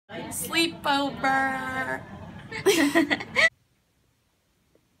Sleepover.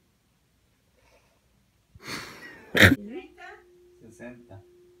 60.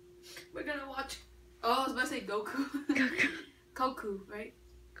 We're gonna watch. Oh, I was about to say Goku. Goku. Goku, right?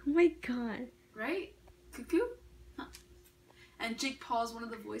 Oh my god. Right? Cuckoo? Huh. And Jake Paul's one of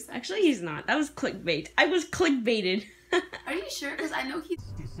the voice actors. Actually, he's not. That was clickbait. I was clickbaited. Are you sure? Because I know he's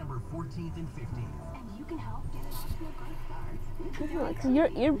December 14th and 15th. And you can help get it off to a great start. Your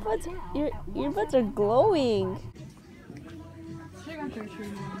earbuds are glowing.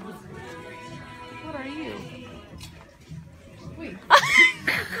 What are you? Wait.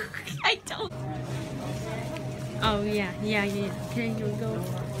 I don't. Oh yeah. Okay, here we go.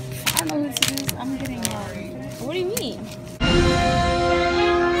 I don't know who this is. I'm getting married. What do you mean?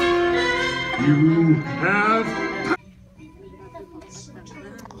 You have.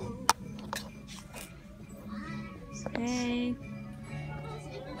 Hey.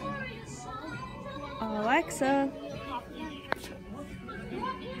 Alexa.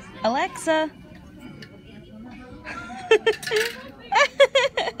 Alexa.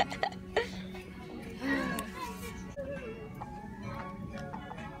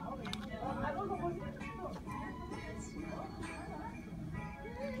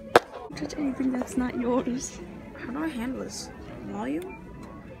 Touch anything that's not yours. How do I handle this? Volume?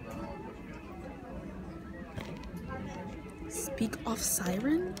 Speak off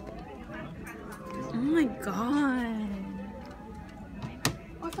siren? Oh my god.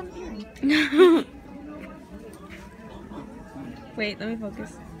 What's an earring? Wait, let me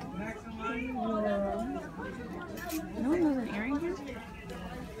focus. No one knows an earring here?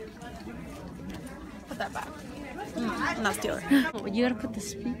 Put that back. I'm not stealing. Oh, you gotta put the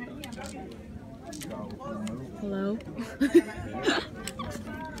speaker. Hello?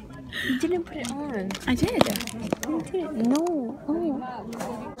 You didn't put it on. I did. You didn't. No. Oh.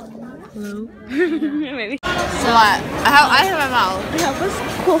 Hello? Maybe. So I have my mouth. That was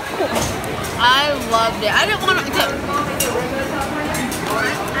cool. I loved it. I didn't want to.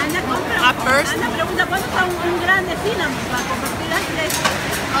 At first.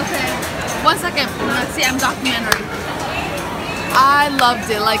 Okay. 1 second. Let's see. I'm documentary. I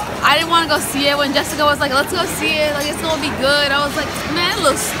loved it. Like, I didn't want to go see it when Jessica was like, let's go see it. Like, it's going to be good. I was like, man, it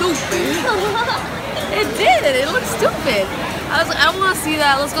looks stupid. It did. It looked stupid. I was like, I don't want to see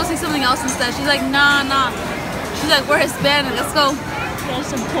that. Let's go see something else instead. She's like, nah. She's like, we're Hispanic. Let's go.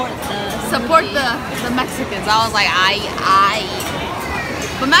 Support the Mexicans. I was like,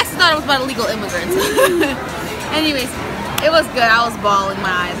 But Max thought it was about illegal immigrants. Anyways, it was good. I was bawling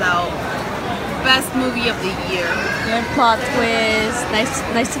my eyes out. Best movie of the year. Good plot twist.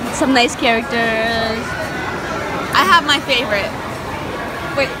 Some nice characters. I have my favorite.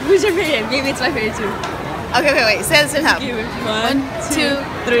 Wait, who's your favorite? Maybe it's my favorite too. Okay, wait. Say this in half. 1, 2,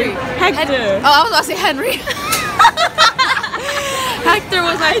 3. Hector. Oh, I was about to say Henry. Hector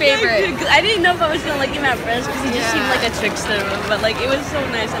was my favorite. I didn't know if I was gonna like him at first because he just seemed like a trickster, but like it was so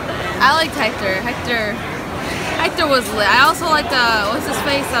nice at the end. I liked Hector. Hector was lit. I also liked what's his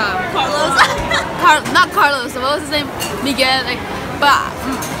face? Carlos. Not Carlos. What was his name? Miguel. Like, but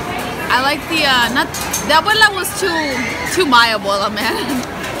I like the the abuela was too Maya bola, man.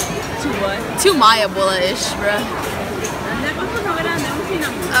 Too what? Too Maya bola-ish, bruh.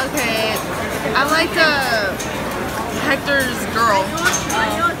 Okay, I like Hector's girl.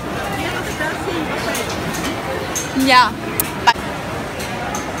 Yeah.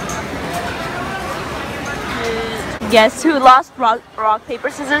 Guess who lost rock, paper,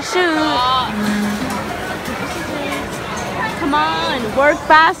 scissors, shoot? Come on, work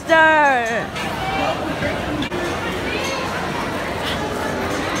faster.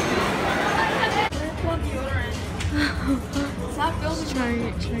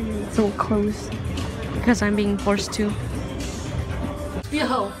 Trying so close because I'm being forced to.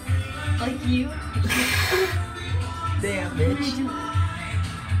 Yo, like you. Damn, bitch.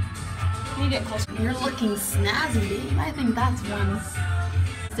 You get closer. You're looking snazzy, babe. I think that's one.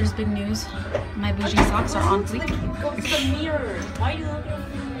 There's big news. My bougie socks are on fleek. Go to the mirror. Why are you looking at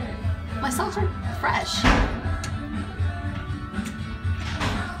the mirror? My socks are fresh.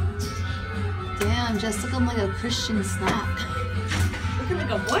 Damn, just looking like a Cristian SHNACK. Looking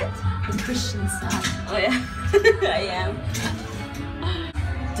like a what? A Cristian SHNACK. Oh yeah, I am.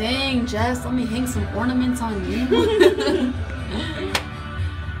 Dang, Jess, let me hang some ornaments on you.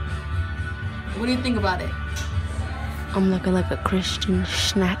 What do you think about it? I'm looking like a Cristian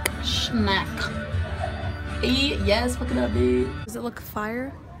SHNACK. SHNACK. Yes, fuck it up, dude. Does it look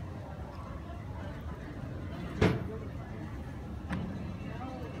fire?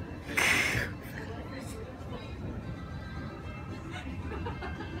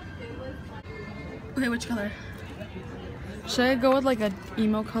 Okay, which color? Should I go with like a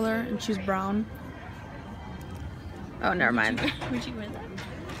emo color and choose brown? Oh, never mind. Would you wear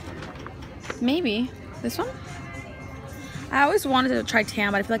that? Maybe. This one? I always wanted to try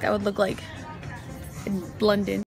tan, but I feel like I would look like blend in.